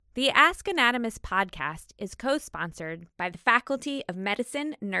The Ask Anatomist podcast is co-sponsored by the Faculty of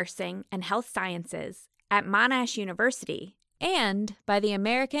Medicine, Nursing, and Health Sciences at Monash University and by the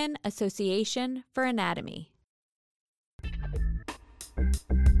American Association for Anatomy.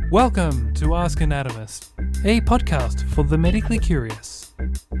 Welcome to Ask Anatomist, a podcast for the medically curious.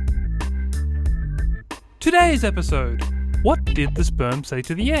 Today's episode, what did the sperm say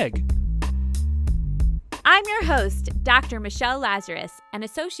to the egg? I'm your host, Dr. Michelle Lazarus, an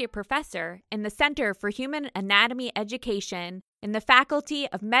associate professor in the Center for Human Anatomy Education in the Faculty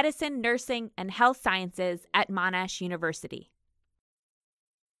of Medicine, Nursing, and Health Sciences at Monash University.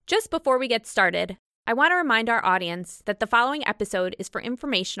 Just before we get started, I want to remind our audience that the following episode is for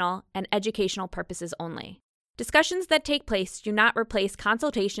informational and educational purposes only. Discussions that take place do not replace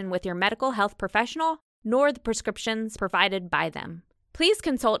consultation with your medical health professional, nor the prescriptions provided by them. Please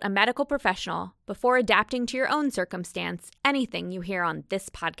consult a medical professional before adapting to your own circumstance anything you hear on this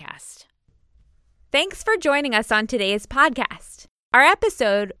podcast. Thanks for joining us on today's podcast. Our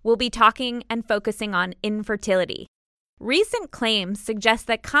episode will be talking and focusing on infertility. Recent claims suggest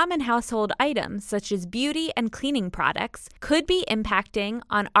that common household items such as beauty and cleaning products could be impacting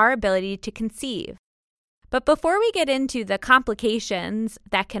on our ability to conceive. But before we get into the complications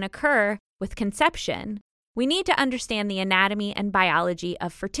that can occur with conception, we need to understand the anatomy and biology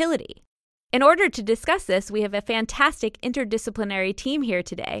of fertility. In order to discuss this, we have a fantastic interdisciplinary team here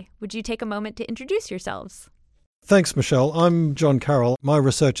today. Would you take a moment to introduce yourselves? Thanks, Michelle. I'm John Carroll. My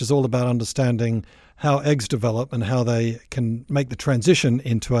research is all about understanding how eggs develop and how they can make the transition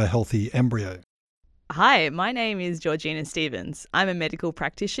into a healthy embryo. Hi, my name is Georgina Stevens. I'm a medical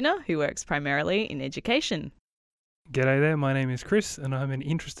practitioner who works primarily in education. G'day there, my name is Chris and I'm an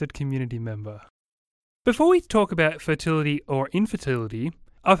interested community member. Before we talk about fertility or infertility,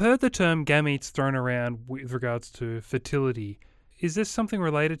 I've heard the term gametes thrown around with regards to fertility. Is this something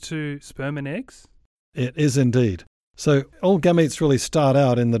related to sperm and eggs? It is indeed. So all gametes really start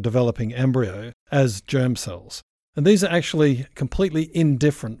out in the developing embryo as germ cells. And these are actually completely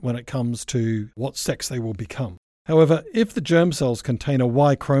indifferent when it comes to what sex they will become. However, if the germ cells contain a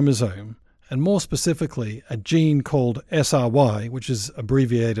Y chromosome, and more specifically, a gene called SRY, which is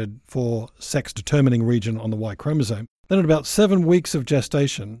abbreviated for sex-determining region on the Y chromosome, then at about 7 weeks of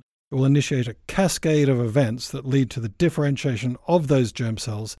gestation, it will initiate a cascade of events that lead to the differentiation of those germ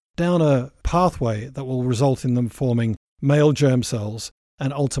cells down a pathway that will result in them forming male germ cells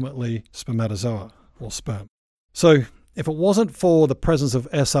and ultimately spermatozoa, or sperm. So, if it wasn't for the presence of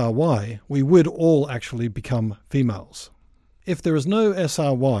SRY, we would all actually become females. If there is no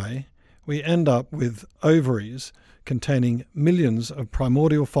SRY, we end up with ovaries containing millions of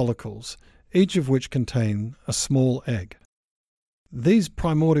primordial follicles, each of which contain a small egg. These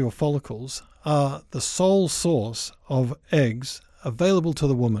primordial follicles are the sole source of eggs available to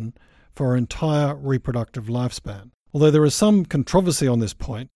the woman for her entire reproductive lifespan. Although there is some controversy on this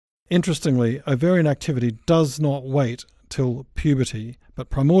point, interestingly, ovarian activity does not wait till puberty, but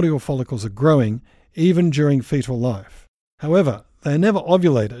primordial follicles are growing even during fetal life. However, they are never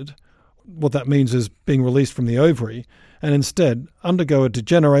ovulated. What that means is being released from the ovary and instead undergo a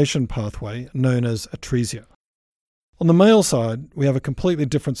degeneration pathway known as atresia. On the male side, we have a completely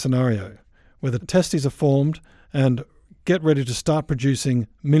different scenario where the testes are formed and get ready to start producing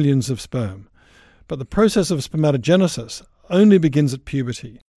millions of sperm. But the process of spermatogenesis only begins at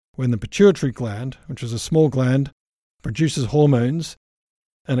puberty, when the pituitary gland, which is a small gland, produces hormones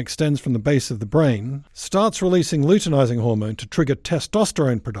and extends from the base of the brain, starts releasing luteinizing hormone to trigger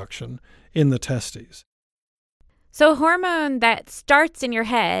testosterone production in the testes. So a hormone that starts in your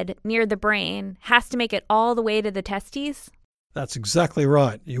head near the brain has to make it all the way to the testes? That's exactly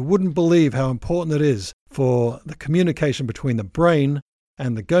right. You wouldn't believe how important it is for the communication between the brain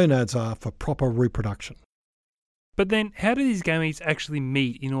and the gonads are for proper reproduction. But then, how do these gametes actually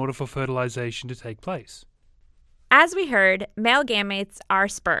meet in order for fertilization to take place? As we heard, male gametes are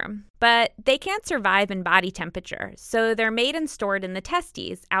sperm, but they can't survive in body temperature, so they're made and stored in the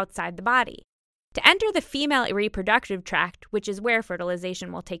testes outside the body. To enter the female reproductive tract, which is where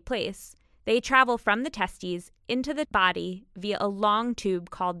fertilization will take place, they travel from the testes into the body via a long tube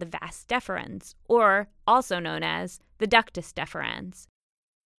called the vas deferens, or also known as the ductus deferens.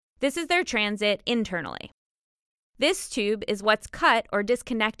 This is their transit internally. This tube is what's cut or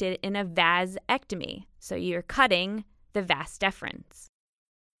disconnected in a vasectomy, so you're cutting the vas deferens.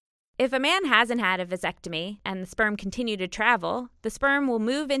 If a man hasn't had a vasectomy and the sperm continue to travel, the sperm will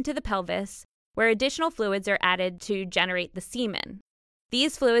move into the pelvis, where additional fluids are added to generate the semen.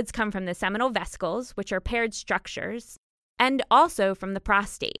 These fluids come from the seminal vesicles, which are paired structures, and also from the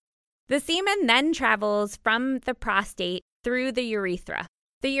prostate. The semen then travels from the prostate through the urethra.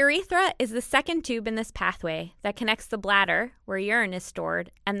 The urethra is the second tube in this pathway that connects the bladder, where urine is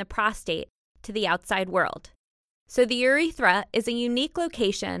stored, and the prostate to the outside world. So the urethra is a unique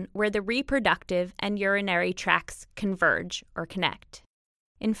location where the reproductive and urinary tracts converge or connect.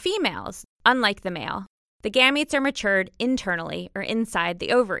 In females, unlike the male, the gametes are matured internally or inside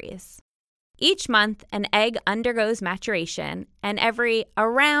the ovaries. Each month, an egg undergoes maturation, and every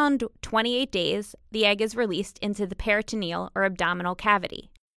around 28 days, the egg is released into the peritoneal or abdominal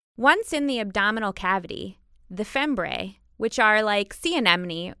cavity. Once in the abdominal cavity, the fembrae, which are like sea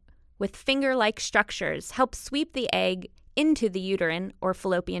anemone with finger-like structures, help sweep the egg into the uterine or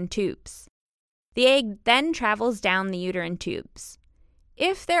fallopian tubes. The egg then travels down the uterine tubes.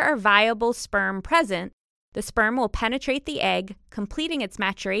 If there are viable sperm present, the sperm will penetrate the egg, completing its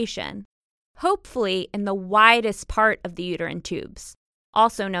maturation, hopefully in the widest part of the uterine tubes,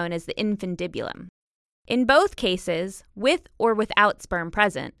 also known as the infundibulum. In both cases, with or without sperm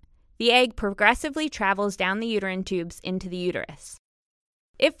present, the egg progressively travels down the uterine tubes into the uterus.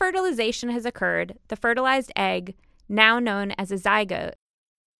 If fertilization has occurred, the fertilized egg, now known as a zygote,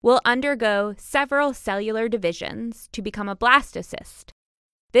 will undergo several cellular divisions to become a blastocyst.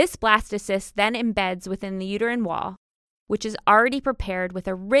 This blastocyst then embeds within the uterine wall, which is already prepared with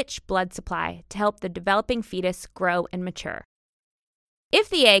a rich blood supply to help the developing fetus grow and mature. If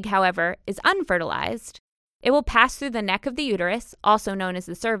the egg, however, is unfertilized, it will pass through the neck of the uterus, also known as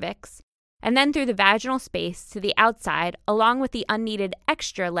the cervix, and then through the vaginal space to the outside, along with the unneeded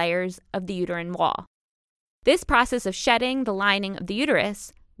extra layers of the uterine wall. This process of shedding the lining of the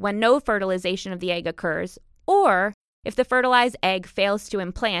uterus, when no fertilization of the egg occurs, or if the fertilized egg fails to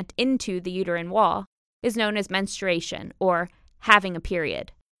implant into the uterine wall, is known as menstruation, or having a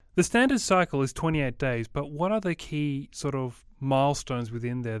period. The standard cycle is 28 days, but what are the key sort of milestones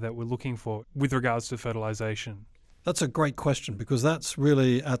within there that we're looking for with regards to fertilization? That's a great question, because that's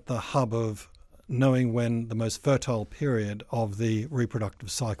really at the hub of knowing when the most fertile period of the reproductive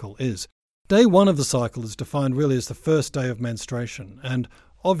cycle is. Day 1 of the cycle is defined really as the first day of menstruation, and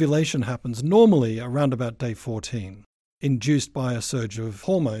ovulation happens normally around about day 14, induced by a surge of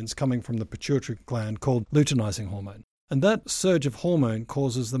hormones coming from the pituitary gland called luteinizing hormone. And that surge of hormone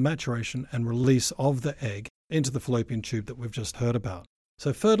causes the maturation and release of the egg into the fallopian tube that we've just heard about.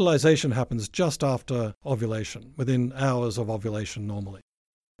 So fertilization happens just after ovulation, within hours of ovulation normally.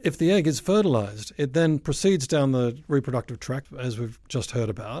 If the egg is fertilized, it then proceeds down the reproductive tract, as we've just heard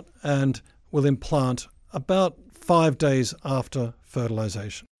about, and will implant about 5 days after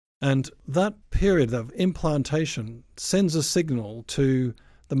fertilization. And that period of implantation sends a signal to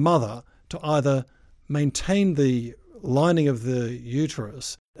the mother to either maintain the lining of the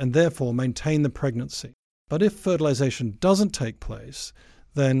uterus and therefore maintain the pregnancy. But if fertilization doesn't take place,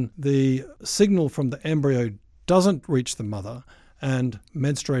 then the signal from the embryo doesn't reach the mother, and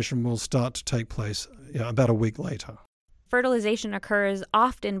menstruation will start to take place about a week later. Fertilization occurs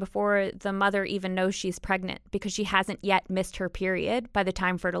often before the mother even knows she's pregnant because she hasn't yet missed her period by the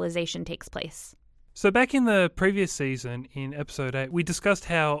time fertilization takes place. So back in the previous season, in episode 8, we discussed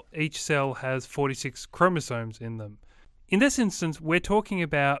how each cell has 46 chromosomes in them. In this instance, we're talking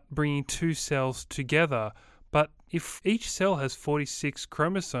about bringing 2 cells together, but if each cell has 46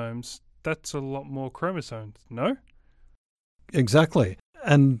 chromosomes, that's a lot more chromosomes, no? Exactly.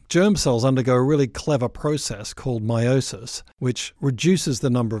 And germ cells undergo a really clever process called meiosis, which reduces the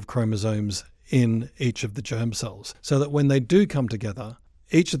number of chromosomes in each of the germ cells, so that when they do come together,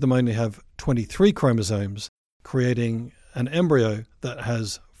 each of them only have 23 chromosomes, creating an embryo that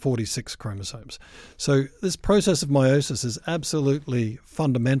has 46 chromosomes. So this process of meiosis is absolutely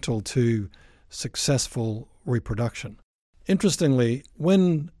fundamental to successful reproduction. Interestingly,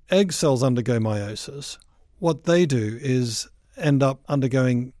 when egg cells undergo meiosis, what they do is end up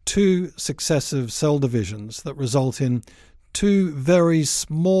undergoing 2 successive cell divisions that result in 2 very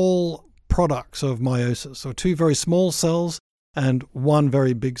small products of meiosis, or 2 very small cells and 1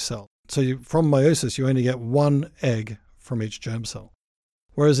 very big cell. So from meiosis, you only get 1 egg from each germ cell.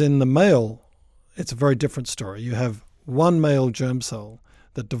 Whereas in the male, it's a very different story. You have 1 male germ cell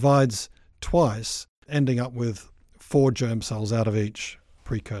that divides twice, ending up with 4 germ cells out of each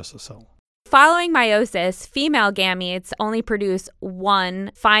precursor cell. Following meiosis, female gametes only produce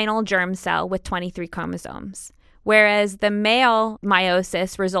 1 final germ cell with 23 chromosomes, whereas the male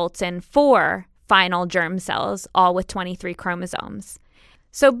meiosis results in 4 final germ cells, all with 23 chromosomes.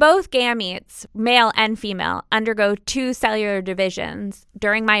 So both gametes, male and female, undergo 2 cellular divisions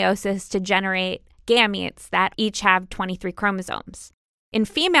during meiosis to generate gametes that each have 23 chromosomes. In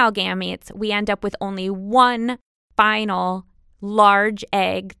female gametes, we end up with only 1 final large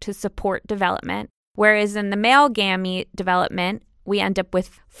egg to support development, whereas in the male gamete development, we end up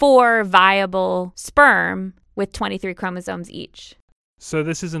with 4 viable sperm with 23 chromosomes each. So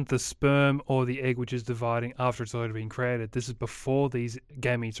this isn't the sperm or the egg which is dividing after it's already been created. This is before these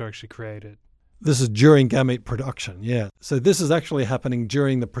gametes are actually created. This is during gamete production, yeah. So this is actually happening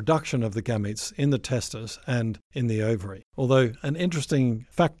during the production of the gametes in the testis and in the ovary. Although an interesting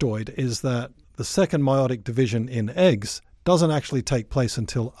factoid is that the second meiotic division in eggs doesn't actually take place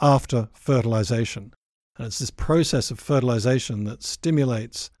until after fertilization. And it's this process of fertilization that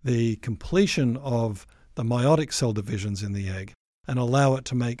stimulates the completion of the meiotic cell divisions in the egg and allow it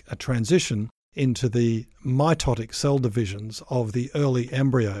to make a transition into the mitotic cell divisions of the early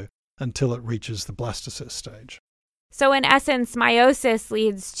embryo until it reaches the blastocyst stage. So in essence, meiosis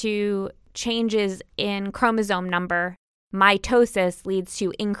leads to changes in chromosome number. Mitosis leads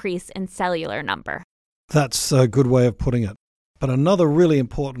to increase in cellular number. That's a good way of putting it. But another really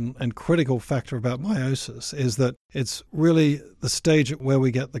important and critical factor about meiosis is that it's really the stage where we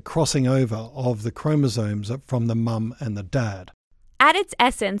get the crossing over of the chromosomes from the mum and the dad. At its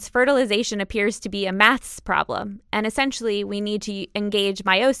essence, fertilization appears to be a maths problem, and essentially we need to engage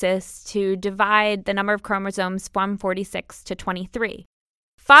meiosis to divide the number of chromosomes from 46 to 23.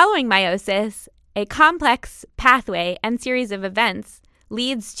 Following meiosis, a complex pathway and series of events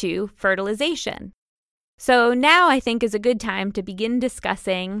leads to fertilization. So now I think is a good time to begin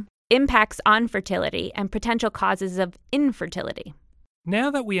discussing impacts on fertility and potential causes of infertility.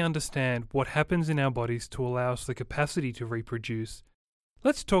 Now that we understand what happens in our bodies to allow us the capacity to reproduce,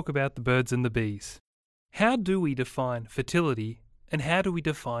 let's talk about the birds and the bees. How do we define fertility and how do we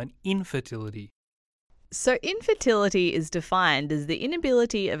define infertility? So infertility is defined as the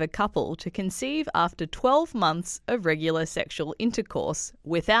inability of a couple to conceive after 12 months of regular sexual intercourse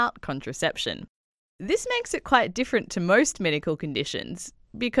without contraception. This makes it quite different to most medical conditions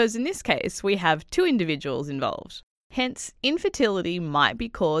because in this case we have 2 individuals involved. Hence, infertility might be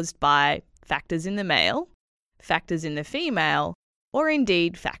caused by factors in the male, factors in the female, or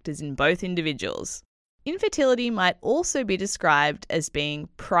indeed factors in both individuals. Infertility might also be described as being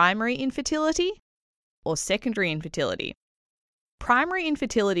primary infertility or secondary infertility. Primary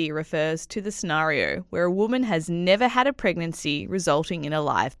infertility refers to the scenario where a woman has never had a pregnancy resulting in a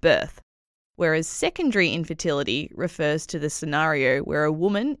live birth, whereas secondary infertility refers to the scenario where a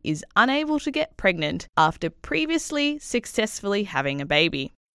woman is unable to get pregnant after previously successfully having a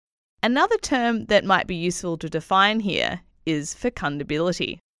baby. Another term that might be useful to define here is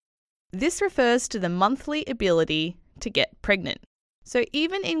fecundability. This refers to the monthly ability to get pregnant. So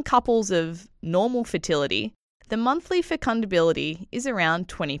even in couples of normal fertility, the monthly fecundability is around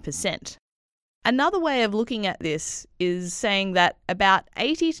 20%. Another way of looking at this is saying that about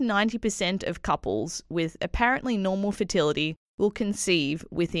 80 to 90% of couples with apparently normal fertility will conceive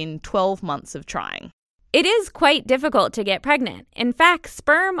within 12 months of trying. It is quite difficult to get pregnant. In fact,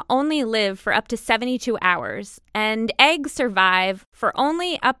 sperm only live for up to 72 hours, and eggs survive for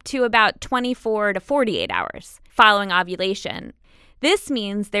only up to about 24 to 48 hours following ovulation. This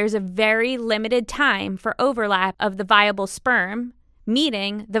means there's a very limited time for overlap of the viable sperm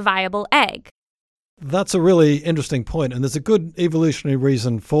meeting the viable egg. That's a really interesting point, and there's a good evolutionary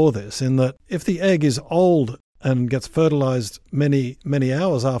reason for this, in that if the egg is old and gets fertilized many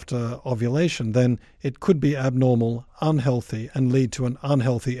hours after ovulation, then it could be abnormal, unhealthy, and lead to an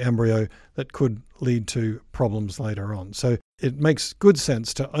unhealthy embryo that could lead to problems later on. So it makes good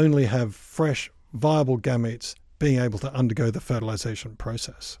sense to only have fresh, viable gametes being able to undergo the fertilization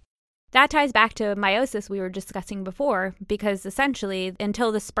process. That ties back to meiosis we were discussing before, because essentially,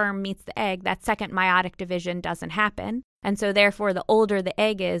 until the sperm meets the egg, that second meiotic division doesn't happen. And so therefore, the older the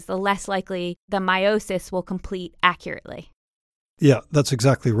egg is, the less likely the meiosis will complete accurately. Yeah, that's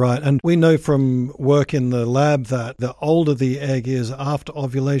exactly right. And we know from work in the lab that the older the egg is after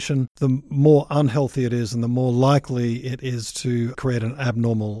ovulation, the more unhealthy it is and the more likely it is to create an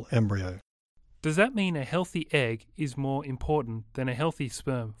abnormal embryo. Does that mean a healthy egg is more important than a healthy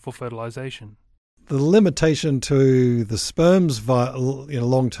sperm for fertilization? The limitation to the sperm's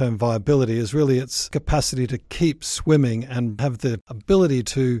long-term viability is really its capacity to keep swimming and have the ability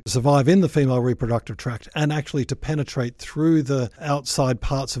to survive in the female reproductive tract and actually to penetrate through the outside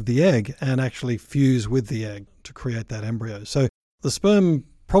parts of the egg and actually fuse with the egg to create that embryo. So the sperm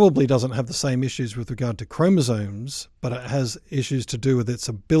probably doesn't have the same issues with regard to chromosomes, but it has issues to do with its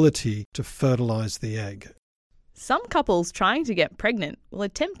ability to fertilize the egg. Some couples trying to get pregnant will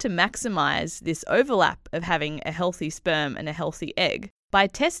attempt to maximize this overlap of having a healthy sperm and a healthy egg by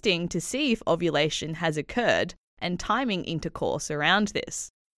testing to see if ovulation has occurred and timing intercourse around this.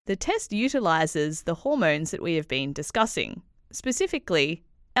 The test utilizes the hormones that we have been discussing, specifically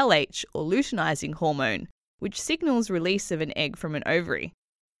LH or luteinizing hormone, which signals release of an egg from an ovary.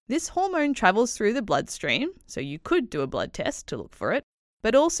 This hormone travels through the bloodstream, so you could do a blood test to look for it,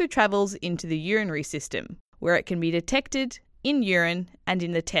 but also travels into the urinary system, where it can be detected in urine and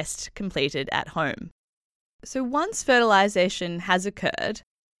in the test completed at home. So once fertilization has occurred,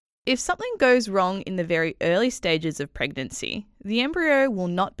 if something goes wrong in the very early stages of pregnancy, the embryo will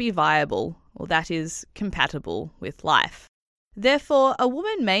not be viable, or that is, compatible with life. Therefore, a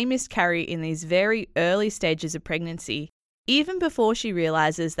woman may miscarry in these very early stages of pregnancy, even before she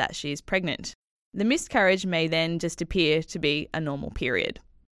realizes that she is pregnant. The miscarriage may then just appear to be a normal period.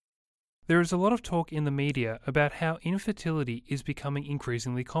 There is a lot of talk in the media about how infertility is becoming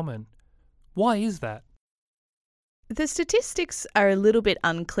increasingly common. Why is that? The statistics are a little bit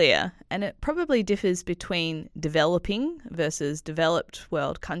unclear, and it probably differs between developing versus developed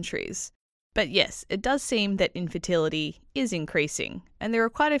world countries. But yes, it does seem that infertility is increasing, and there are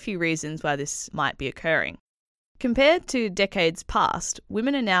quite a few reasons why this might be occurring. Compared to decades past,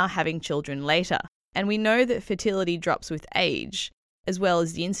 women are now having children later, and we know that fertility drops with age, as well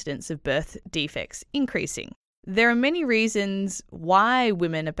as the incidence of birth defects increasing. There are many reasons why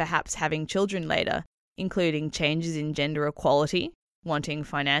women are perhaps having children later, including changes in gender equality, wanting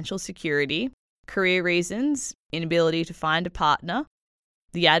financial security, career reasons, inability to find a partner,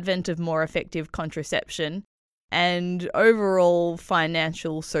 the advent of more effective contraception, and overall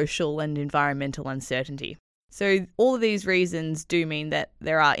financial, social, and environmental uncertainty. So all of these reasons do mean that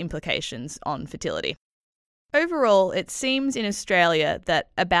there are implications on fertility. Overall, it seems in Australia that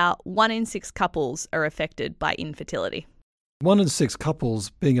about 1 in 6 couples are affected by infertility. 1 in 6 couples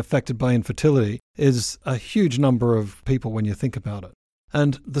being affected by infertility is a huge number of people when you think about it.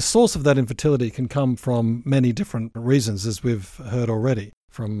 And the source of that infertility can come from many different reasons, as we've heard already,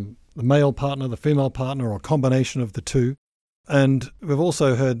 from the male partner, the female partner, or a combination of the two. And we've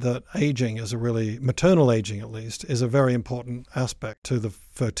also heard that aging maternal aging at least, is a very important aspect to the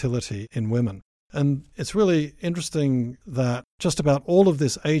fertility in women. And it's really interesting that just about all of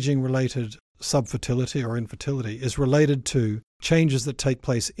this aging-related subfertility or infertility is related to changes that take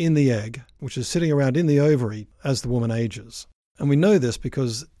place in the egg, which is sitting around in the ovary as the woman ages. And we know this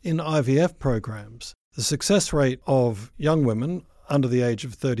because in IVF programs, the success rate of young women under the age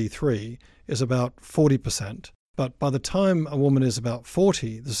of 33 is about 40%. But by the time a woman is about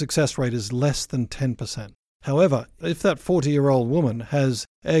 40, the success rate is less than 10%. However, if that 40-year-old woman has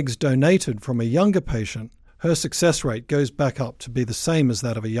eggs donated from a younger patient, her success rate goes back up to be the same as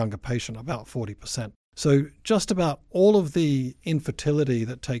that of a younger patient, about 40%. So just about all of the infertility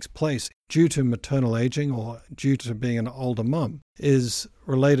that takes place due to maternal aging or due to being an older mum is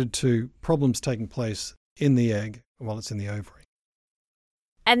related to problems taking place in the egg while it's in the ovary.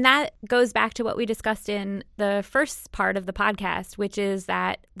 And that goes back to what we discussed in the first part of the podcast, which is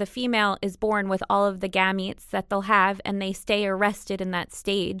that the female is born with all of the gametes that they'll have, and they stay arrested in that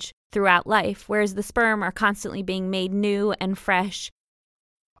stage throughout life, whereas the sperm are constantly being made new and fresh.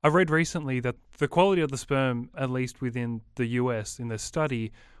 I read recently that the quality of the sperm, at least within the US in the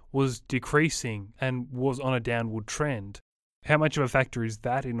study, was decreasing and was on a downward trend. How much of a factor is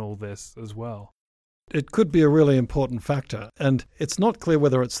that in all this as well? It could be a really important factor, and it's not clear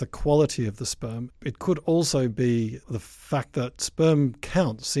whether it's the quality of the sperm. It could also be the fact that sperm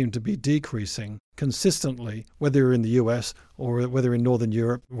counts seem to be decreasing consistently, whether you're in the US or whether in Northern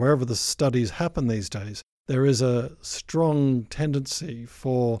Europe, wherever the studies happen these days. There is a strong tendency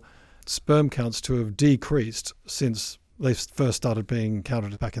for sperm counts to have decreased since they first started being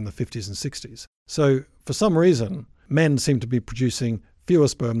counted back in the 50s and 60s. So for some reason, men seem to be producing fewer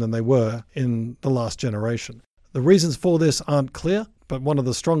sperm than they were in the last generation. The reasons for this aren't clear, but one of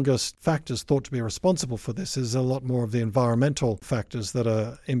the strongest factors thought to be responsible for this is a lot more of the environmental factors that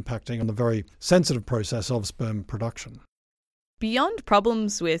are impacting on the very sensitive process of sperm production. Beyond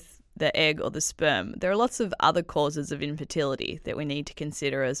problems with the egg or the sperm, there are lots of other causes of infertility that we need to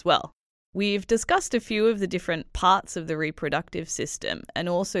consider as well. We've discussed a few of the different parts of the reproductive system and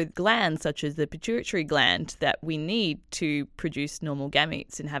also glands such as the pituitary gland that we need to produce normal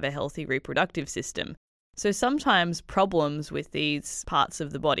gametes and have a healthy reproductive system. So sometimes problems with these parts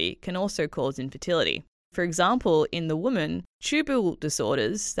of the body can also cause infertility. For example, in the woman, tubal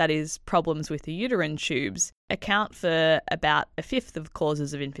disorders, that is, problems with the uterine tubes, account for about 1/5 of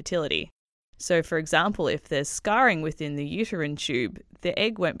causes of infertility. So, for example, if there's scarring within the uterine tube, the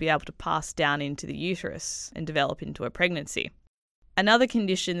egg won't be able to pass down into the uterus and develop into a pregnancy. Another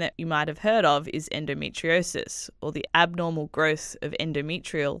condition that you might have heard of is endometriosis, or the abnormal growth of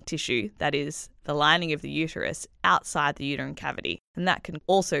endometrial tissue, that is, the lining of the uterus outside the uterine cavity, and that can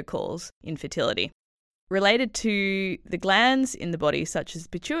also cause infertility. Related to the glands in the body, such as the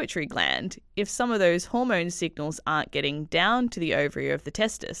pituitary gland, if some of those hormone signals aren't getting down to the ovary of the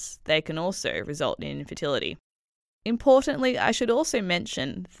testis, they can also result in infertility. Importantly, I should also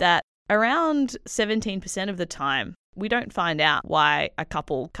mention that around 17% of the time, we don't find out why a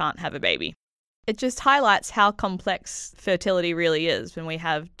couple can't have a baby. It just highlights how complex fertility really is when we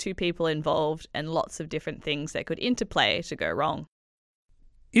have two people involved and lots of different things that could interplay to go wrong.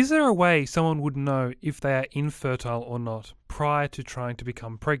 Is there a way someone would know if they are infertile or not prior to trying to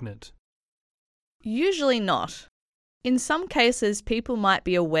become pregnant? Usually not. In some cases, people might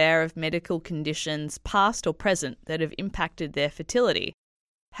be aware of medical conditions, past or present, that have impacted their fertility.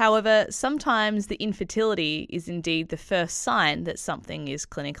 However, sometimes the infertility is indeed the first sign that something is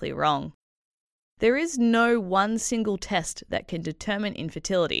clinically wrong. There is no one single test that can determine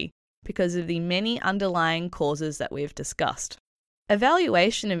infertility because of the many underlying causes that we have discussed.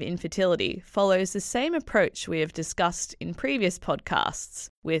 Evaluation of infertility follows the same approach we have discussed in previous podcasts,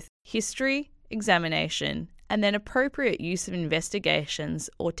 with history, examination, and then appropriate use of investigations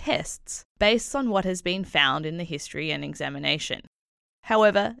or tests based on what has been found in the history and examination.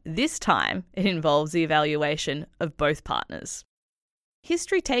 However, this time it involves the evaluation of both partners.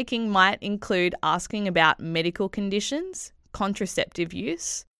 History taking might include asking about medical conditions, contraceptive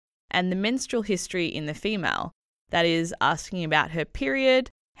use, and the menstrual history in the female. That is, asking about her period,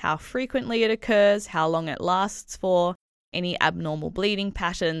 how frequently it occurs, how long it lasts for, any abnormal bleeding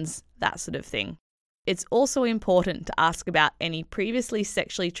patterns, that sort of thing. It's also important to ask about any previously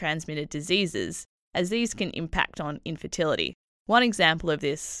sexually transmitted diseases, as these can impact on infertility. One example of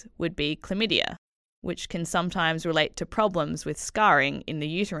this would be chlamydia, which can sometimes relate to problems with scarring in the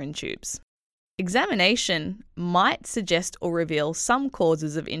uterine tubes. Examination might suggest or reveal some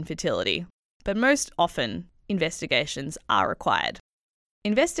causes of infertility, but most often, investigations are required.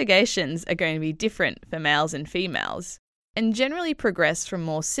 Investigations are going to be different for males and females, and generally progress from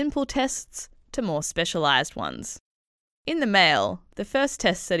more simple tests to more specialised ones. In the male, the first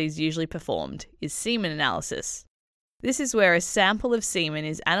test that is usually performed is semen analysis. This is where a sample of semen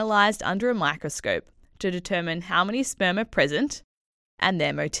is analysed under a microscope to determine how many sperm are present and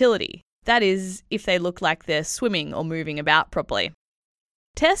their motility. That is, if they look like they're swimming or moving about properly.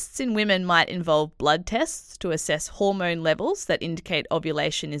 Tests in women might involve blood tests to assess hormone levels that indicate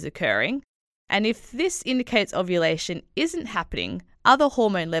ovulation is occurring, and if this indicates ovulation isn't happening, other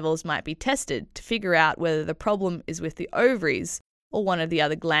hormone levels might be tested to figure out whether the problem is with the ovaries or one of the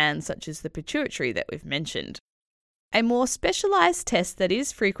other glands such as the pituitary that we've mentioned. A more specialised test that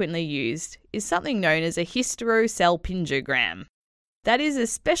is frequently used is something known as a hysterosalpingogram. That is a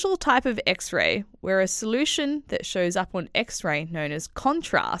special type of X-ray where a solution that shows up on X-ray known as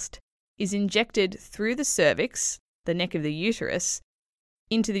contrast is injected through the cervix, the neck of the uterus,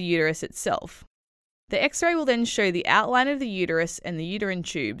 into the uterus itself. The X-ray will then show the outline of the uterus and the uterine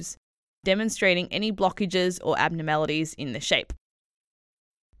tubes, demonstrating any blockages or abnormalities in the shape.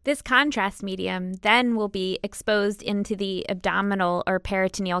 This contrast medium then will be exposed into the abdominal or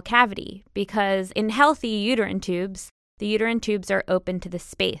peritoneal cavity because in healthy uterine tubes, the uterine tubes are open to the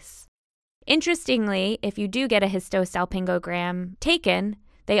space. Interestingly, if you do get a hysterosalpingogram taken,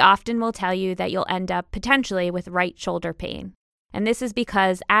 they often will tell you that you'll end up potentially with right shoulder pain. And this is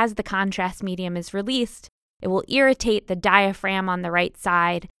because as the contrast medium is released, it will irritate the diaphragm on the right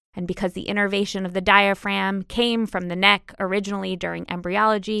side, and because the innervation of the diaphragm came from the neck originally during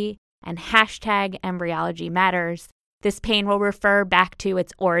embryology, and #embryology matters, this pain will refer back to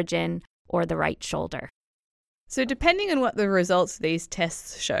its origin or the right shoulder. So depending on what the results of these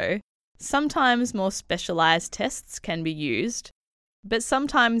tests show, sometimes more specialised tests can be used, but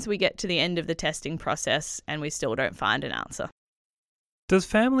sometimes we get to the end of the testing process and we still don't find an answer. Does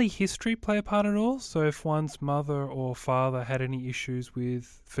family history play a part at all? So if one's mother or father had any issues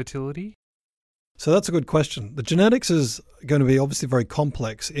with fertility? So that's a good question. The genetics is going to be obviously very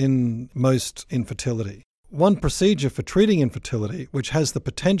complex in most infertility. One procedure for treating infertility, which has the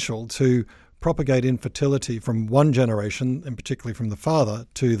potential to propagate infertility from one generation, and particularly from the father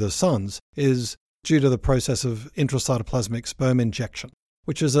to the sons, is due to the process of intracytoplasmic sperm injection,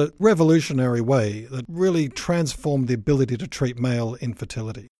 which is a revolutionary way that really transformed the ability to treat male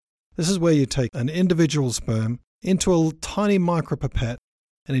infertility. This is where you take an individual sperm into a tiny micropipette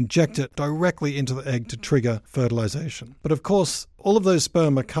and inject it directly into the egg to trigger fertilization. But of course, all of those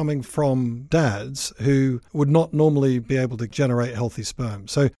sperm are coming from dads who would not normally be able to generate healthy sperm.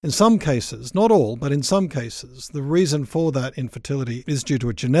 So in some cases, not all, but in some cases, the reason for that infertility is due to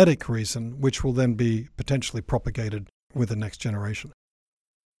a genetic reason, which will then be potentially propagated with the next generation.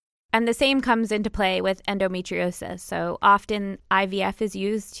 And the same comes into play with endometriosis. So often IVF is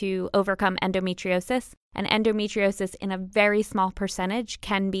used to overcome endometriosis, and endometriosis in a very small percentage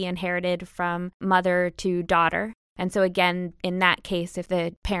can be inherited from mother to daughter. And so again, in that case, if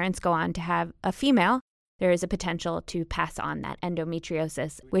the parents go on to have a female, there is a potential to pass on that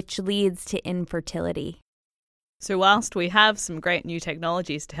endometriosis, which leads to infertility. So whilst we have some great new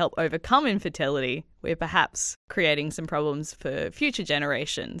technologies to help overcome infertility, we're perhaps creating some problems for future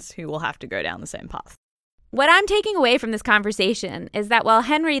generations who will have to go down the same path. What I'm taking away from this conversation is that while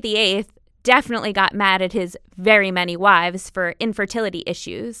Henry VIII definitely got mad at his very many wives for infertility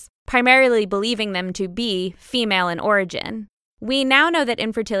issues, primarily believing them to be female in origin, we now know that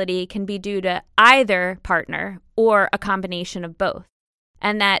infertility can be due to either partner or a combination of both,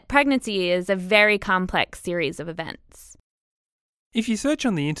 and that pregnancy is a very complex series of events. If you search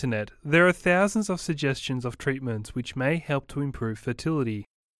on the internet, there are thousands of suggestions of treatments which may help to improve fertility.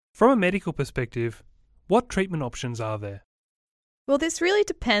 From a medical perspective, what treatment options are there? Well, this really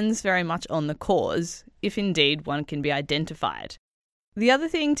depends very much on the cause, if indeed one can be identified. The other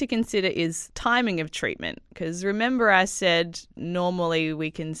thing to consider is timing of treatment, because remember I said normally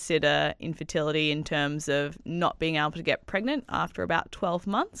we consider infertility in terms of not being able to get pregnant after about 12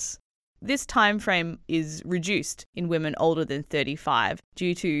 months. This time frame is reduced in women older than 35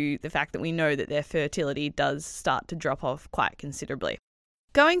 due to the fact that we know that their fertility does start to drop off quite considerably.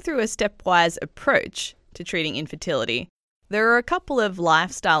 Going through a stepwise approach to treating infertility, there are a couple of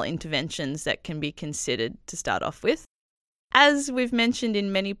lifestyle interventions that can be considered to start off with. As we've mentioned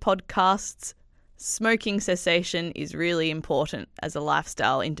in many podcasts, smoking cessation is really important as a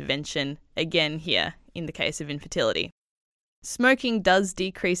lifestyle intervention, again here in the case of infertility. Smoking does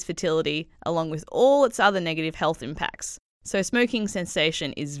decrease fertility along with all its other negative health impacts, so smoking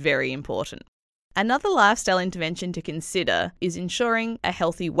cessation is very important. Another lifestyle intervention to consider is ensuring a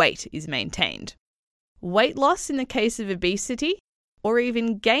healthy weight is maintained. Weight loss in the case of obesity, or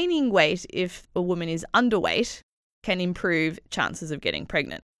even gaining weight if a woman is underweight, can improve chances of getting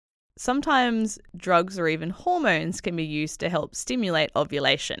pregnant. Sometimes drugs or even hormones can be used to help stimulate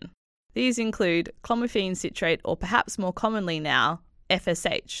ovulation. These include clomiphene citrate, or perhaps more commonly now,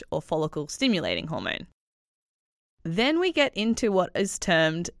 FSH, or follicle stimulating hormone. Then we get into what is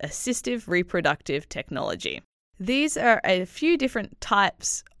termed assistive reproductive technology. These are a few different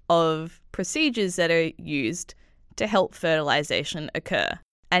types of procedures that are used to help fertilization occur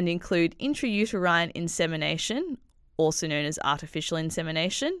and include intrauterine insemination, also known as artificial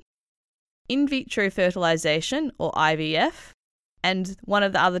insemination, in vitro fertilization, or IVF, and one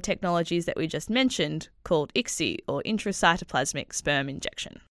of the other technologies that we just mentioned called ICSI, or intracytoplasmic sperm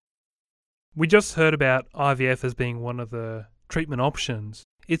injection. We just heard about IVF as being one of the treatment options.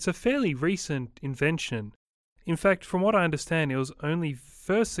 It's a fairly recent invention. In fact, from what I understand, it was only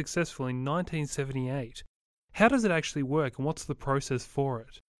first successful in 1978. How does it actually work, and what's the process for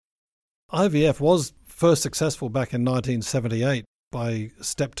it? IVF was first successful back in 1978 by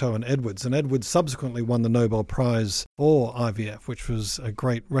Steptoe and Edwards subsequently won the Nobel Prize for IVF, which was a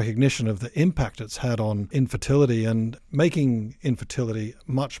great recognition of the impact it's had on infertility and making infertility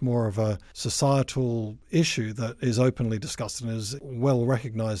much more of a societal issue that is openly discussed and is well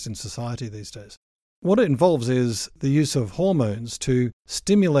recognized in society these days. What it involves is the use of hormones to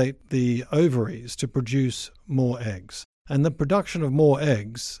stimulate the ovaries to produce more eggs. And the production of more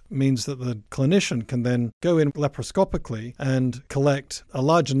eggs means that the clinician can then go in laparoscopically and collect a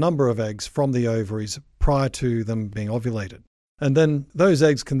larger number of eggs from the ovaries prior to them being ovulated. And then those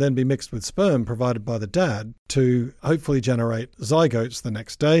eggs can then be mixed with sperm provided by the dad to hopefully generate zygotes the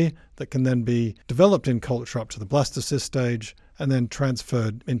next day that can then be developed in culture up to the blastocyst stage and then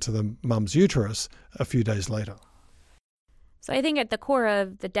transferred into the mum's uterus a few days later. So I think at the core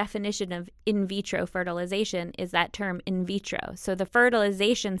of the definition of in vitro fertilization is that term in vitro. So the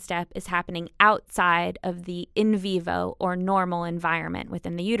fertilization step is happening outside of the in vivo or normal environment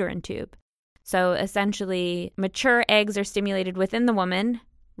within the uterine tube. So essentially, mature eggs are stimulated within the woman,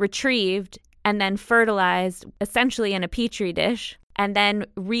 retrieved, and then fertilized essentially in a petri dish, and then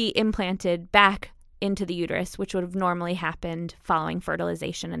re-implanted back into the uterus, which would have normally happened following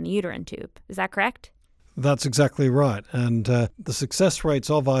fertilization in the uterine tube. Is that correct? That's exactly right. And the success rates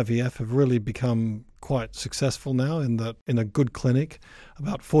of IVF have really become quite successful now in that in a good clinic,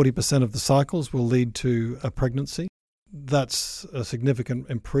 about 40% of the cycles will lead to a pregnancy. That's a significant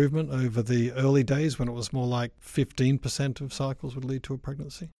improvement over the early days when it was more like 15% of cycles would lead to a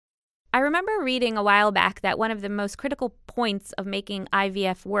pregnancy. I remember reading a while back that one of the most critical points of making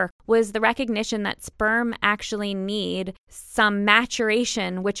IVF work was the recognition that sperm actually need some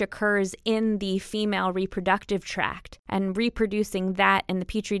maturation which occurs in the female reproductive tract, and reproducing that in the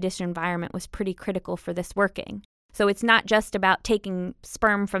petri dish environment was pretty critical for this working. So it's not just about taking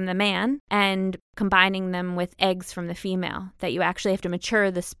sperm from the man and combining them with eggs from the female, that you actually have to mature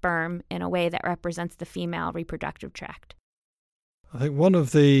the sperm in a way that represents the female reproductive tract. I think one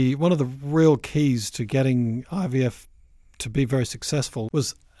of the real keys to getting IVF to be very successful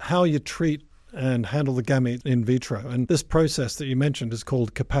was how you treat and handle the gamete in vitro. And this process that you mentioned is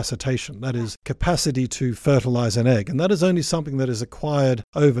called capacitation. That is capacity to fertilize an egg. And that is only something that is acquired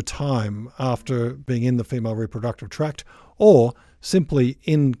over time after being in the female reproductive tract or simply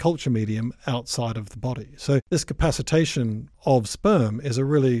in culture medium outside of the body. So this capacitation of sperm is a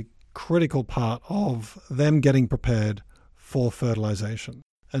really critical part of them getting prepared for fertilization.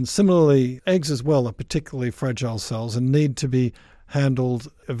 And similarly, eggs as well are particularly fragile cells and need to be handled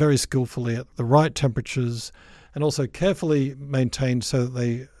very skillfully at the right temperatures and also carefully maintained so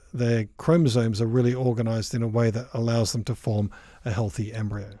that their chromosomes are really organized in a way that allows them to form a healthy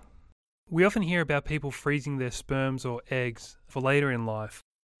embryo. We often hear about people freezing their sperms or eggs for later in life.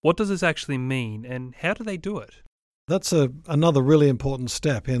 What does this actually mean, and how do they do it? That's another really important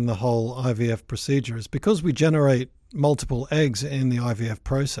step in the whole IVF procedure, is because we generate multiple eggs in the IVF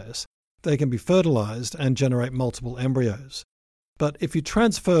process, they can be fertilized and generate multiple embryos. But if you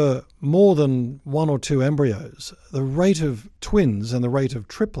transfer more than one or two embryos, the rate of twins and the rate of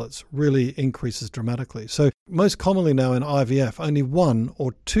triplets really increases dramatically. So most commonly now in IVF, only one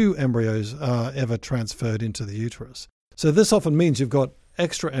or two embryos are ever transferred into the uterus. So this often means you've got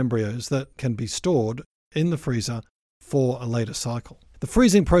extra embryos that can be stored in the freezer for a later cycle. The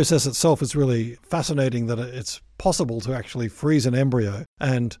freezing process itself is really fascinating, that it's possible to actually freeze an embryo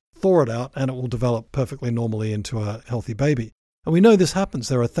and thaw it out and it will develop perfectly normally into a healthy baby. And we know this happens.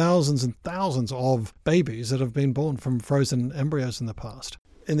 There are thousands and thousands of babies that have been born from frozen embryos in the past.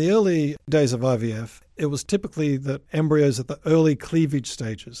 In the early days of IVF, it was typically that embryos at the early cleavage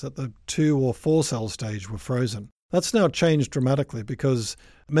stages, at the 2 or 4 cell stage, were frozen. That's now changed dramatically because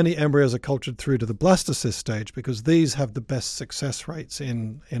many embryos are cultured through to the blastocyst stage because these have the best success rates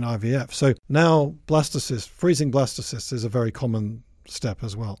in IVF. So now freezing blastocysts is a very common step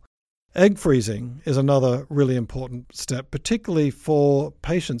as well. Egg freezing is another really important step, particularly for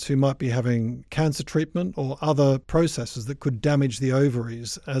patients who might be having cancer treatment or other processes that could damage the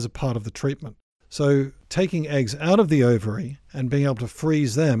ovaries as a part of the treatment. So taking eggs out of the ovary and being able to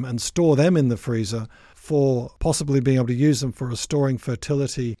freeze them and store them in the freezer for possibly being able to use them for restoring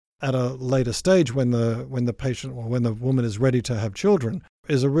fertility at a later stage when the patient or when the woman is ready to have children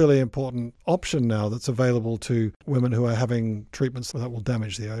is a really important option now that's available to women who are having treatments that will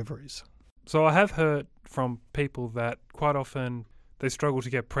damage the ovaries. So I have heard from people that quite often they struggle to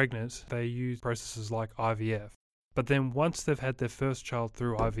get pregnant. They use processes like IVF. But then once they've had their first child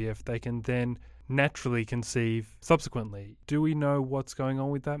through IVF, they can then naturally conceive subsequently. Do we know what's going on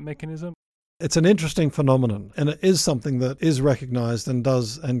with that mechanism? It's an interesting phenomenon, and it is something that is recognized and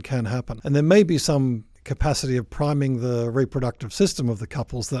does and can happen. And there may be some capacity of priming the reproductive system of the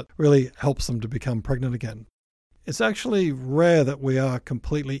couples that really helps them to become pregnant again. It's actually rare that we are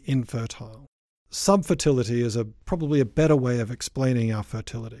completely infertile. Subfertility is probably a better way of explaining our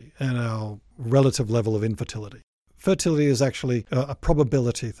fertility and our relative level of infertility. Fertility is actually a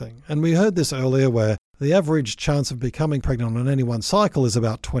probability thing. And we heard this earlier where the average chance of becoming pregnant on any one cycle is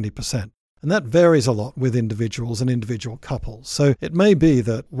about 20%. And that varies a lot with individuals and individual couples. So it may be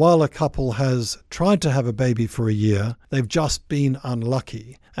that while a couple has tried to have a baby for a year, they've just been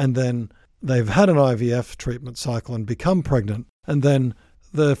unlucky, and then they've had an IVF treatment cycle and become pregnant, and then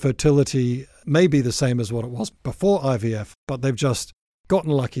the fertility may be the same as what it was before IVF, but they've just gotten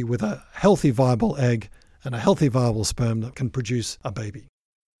lucky with a healthy, viable egg and a healthy, viable sperm that can produce a baby.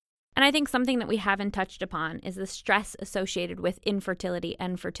 And I think something that we haven't touched upon is the stress associated with infertility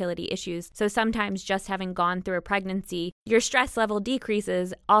and fertility issues. So sometimes just having gone through a pregnancy, your stress level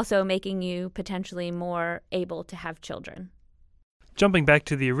decreases, also making you potentially more able to have children. Jumping back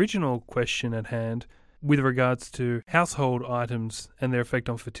to the original question at hand, with regards to household items and their effect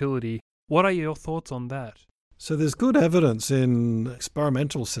on fertility, what are your thoughts on that? So there's good evidence in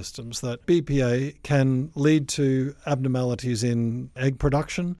experimental systems that BPA can lead to abnormalities in egg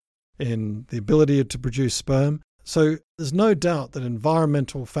production, in the ability to produce sperm. So there's no doubt that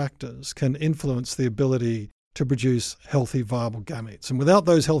environmental factors can influence the ability to produce healthy, viable gametes. And without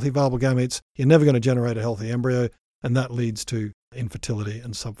those healthy, viable gametes, you're never going to generate a healthy embryo, and that leads to infertility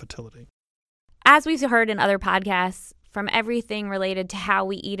and subfertility. As we've heard in other podcasts, from everything related to how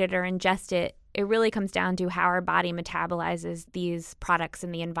we eat it or ingest it, it really comes down to how our body metabolizes these products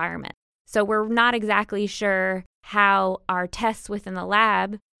in the environment. So we're not exactly sure how our tests within the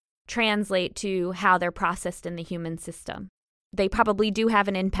lab translate to how they're processed in the human system. They probably do have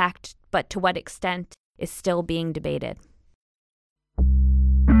an impact, but to what extent is still being debated.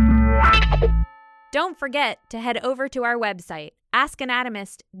 Don't forget to head over to our website,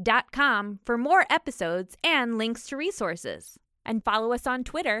 askanatomist.com, for more episodes and links to resources. And follow us on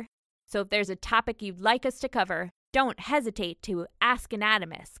Twitter. So if there's a topic you'd like us to cover, don't hesitate to ask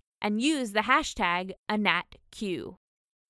Anatomist and use the hashtag AnatQ.